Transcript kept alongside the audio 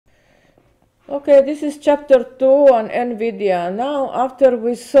Okay, this is chapter 2 on NVDA. Now, after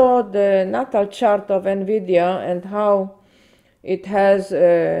we saw the natal chart of NVDA and how it has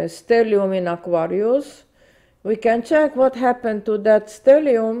stellium in Aquarius, we can check what happened to that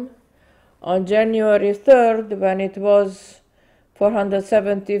stellium on January 3rd when it was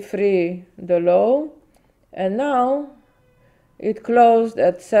 473 the low, and now it closed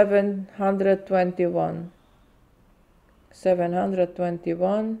at 721.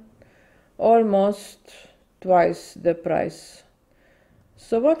 721. Almost twice the price.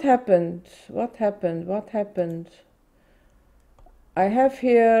 So what happened? What happened? What happened? I have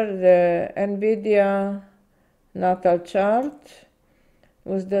here the NVDA natal chart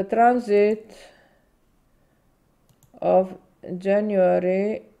with the transit of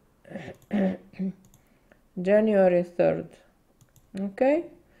January 3rd. Okay?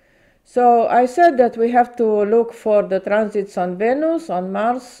 So I said that we have to look for the transits on Venus, on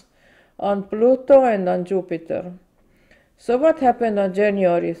Mars, on Pluto, and on Jupiter. So what happened on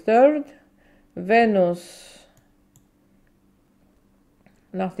January 3rd? Venus,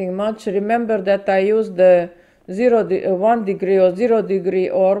 nothing much. Remember that I used the 1 degree or 0 degree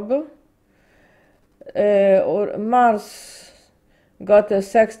orb. Or Mars got a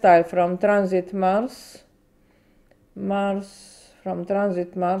sextile from transit Mars. From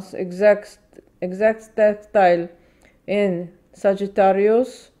transit Mars, exact sextile in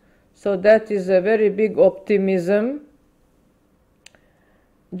Sagittarius. So that is a very big optimism.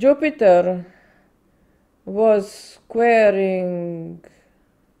 Jupiter was squaring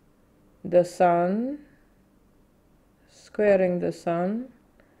the Sun.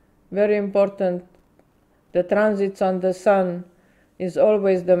 Very important. The transits on the Sun is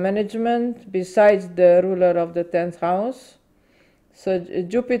always the management besides the ruler of the 10th house. So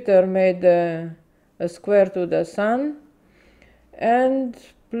Jupiter made a square to the Sun, and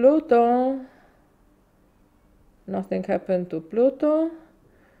Pluto, nothing happened to Pluto,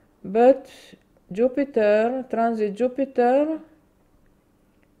 but Jupiter, transit Jupiter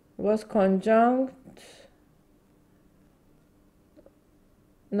was conjunct,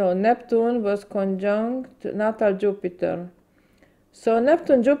 Neptune was conjunct natal Jupiter. So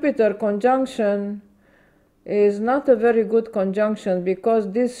Neptune-Jupiter conjunction is not a very good conjunction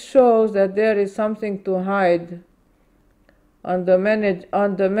because this shows that there is something to hide on the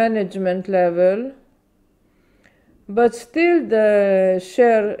management level, but still the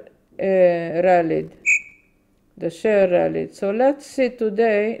share rallied. So let's see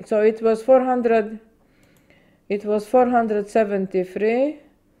today. So it was 473.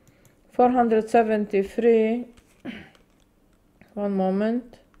 473. One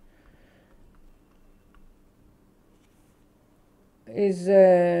moment. Is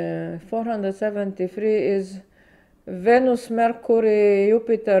 473 is Venus, Mercury,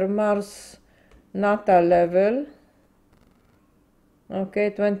 Jupiter, Mars natal level. Okay,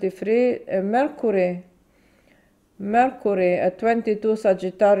 23. Mercury at 22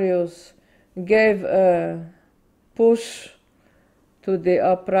 Sagittarius gave a push to the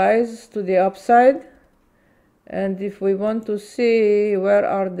uprise, to the upside. And if we want to see where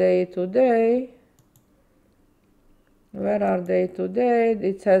are they today,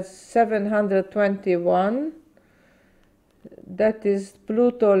 it has 721. That is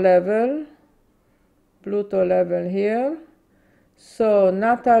Pluto level here. So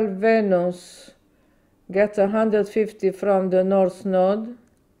natal Venus gets 150 from the North Node.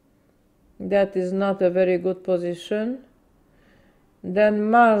 That is not a very good position.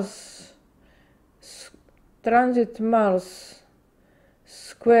 Then Mars, transit Mars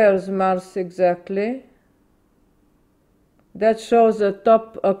squares Mars exactly. That shows a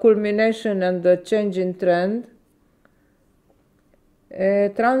culmination and the change in trend.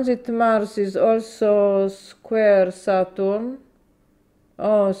 Transit Mars is also square Saturn.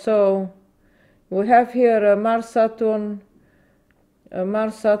 Oh, so we have here a Mars-Saturn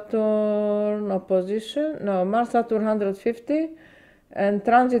opposition. No, Mars-Saturn 150, and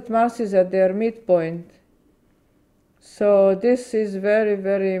transit Mars is at their midpoint. So this is very,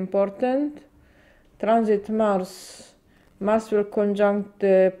 very important. Transit Mars will conjunct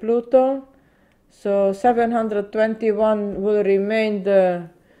Pluto. So 721 will remain the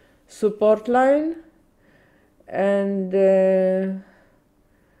support line, and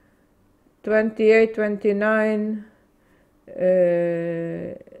 28, 29,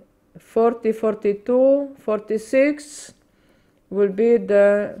 40, 42, 46 will be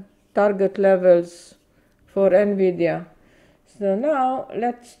the target levels for NVDA. So now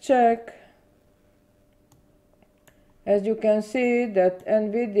let's check. As you can see that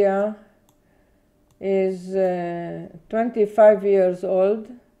NVDA is 25 years old.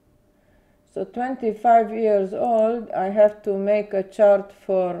 So 25 years old, I have to make a chart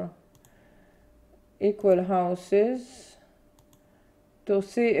for equal houses to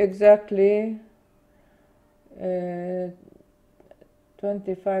see exactly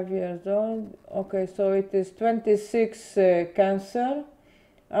 25 years old. Okay, so it is 26 Cancer.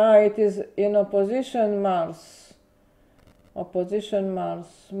 It is in opposition Mars. Opposition Mars.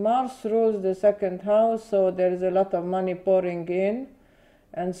 Mars rules the second house, so there is a lot of money pouring in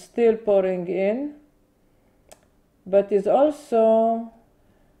and still pouring in. But it's also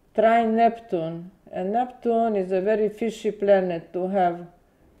trine Neptune. And Neptune is a very fishy planet to have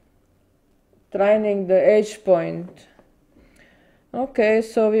trining the H point. Okay,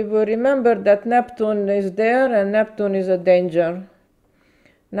 so we will remember that Neptune is there and Neptune is a danger.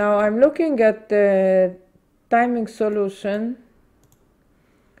 Now I'm looking at the timing solution.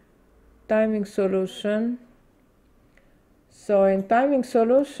 Timing solution. So in timing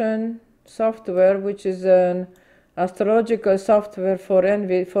solution software, which is an astrological software for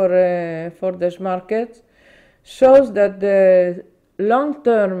the market, shows that the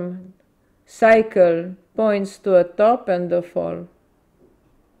long-term cycle points to a top and a fall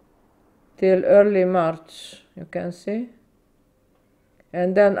till early March, you can see,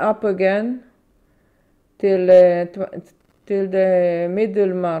 and then up again till the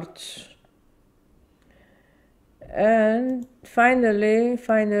middle March. And finally,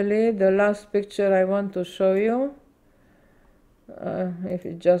 the last picture I want to show you, if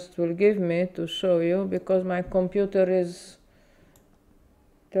it just will give me to show you, because my computer is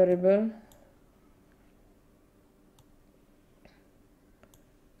terrible.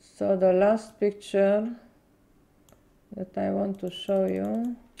 So the last picture that I want to show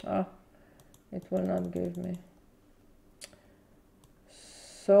you, it will not give me.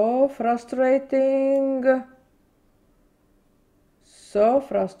 So frustrating. So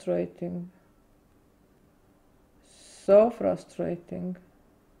frustrating. So frustrating.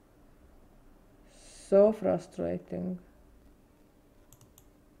 So frustrating.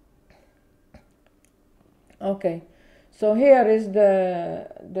 Okay, so here is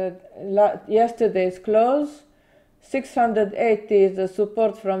yesterday's close. 680 is the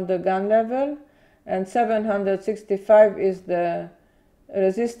support from the gun level, and 765 is the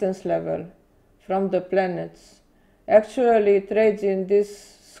resistance level from the planets. Actually, it trades in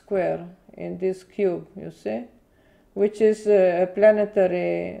this square, in this cube, you see, which is a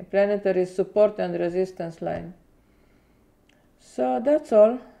planetary support and resistance line. So that's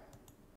all.